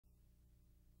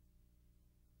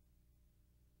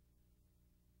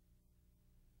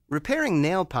Repairing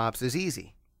nail pops is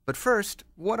easy, but first,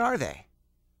 what are they?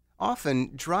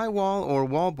 Often, drywall or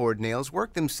wallboard nails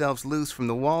work themselves loose from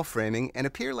the wall framing and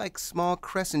appear like small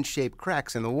crescent-shaped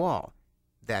cracks in the wall.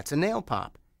 That's a nail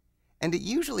pop. And it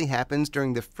usually happens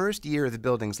during the first year of the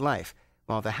building's life,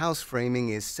 while the house framing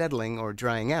is settling or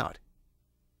drying out.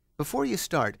 Before you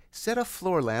start, set a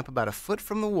floor lamp about a foot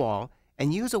from the wall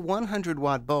and use a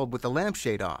 100-watt bulb with the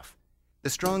lampshade off. The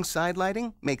strong side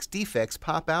lighting makes defects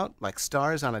pop out like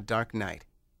stars on a dark night.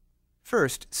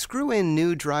 First, screw in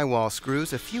new drywall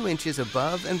screws a few inches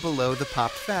above and below the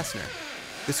popped fastener.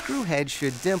 The screw head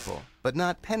should dimple, but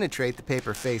not penetrate the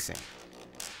paper facing.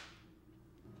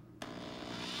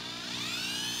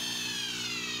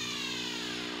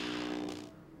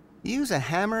 Use a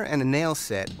hammer and a nail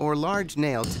set or large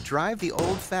nail to drive the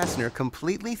old fastener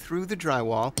completely through the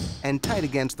drywall and tight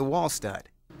against the wall stud.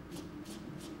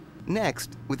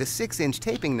 Next, with a 6-inch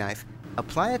taping knife,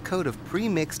 apply a coat of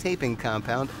pre-mixed taping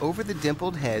compound over the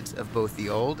dimpled heads of both the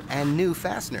old and new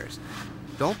fasteners.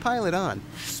 Don't pile it on,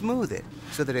 smooth it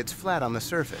so that it's flat on the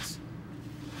surface.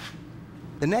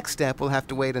 The next step will have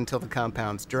to wait until the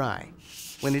compound's dry.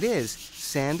 When it is,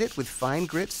 sand it with fine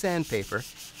grit sandpaper,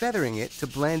 feathering it to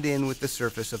blend in with the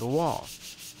surface of the wall.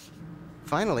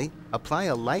 Finally, apply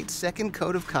a light second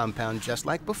coat of compound just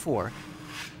like before,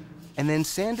 and then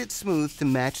sand it smooth to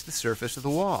match the surface of the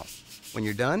wall. When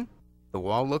you're done, the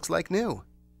wall looks like new.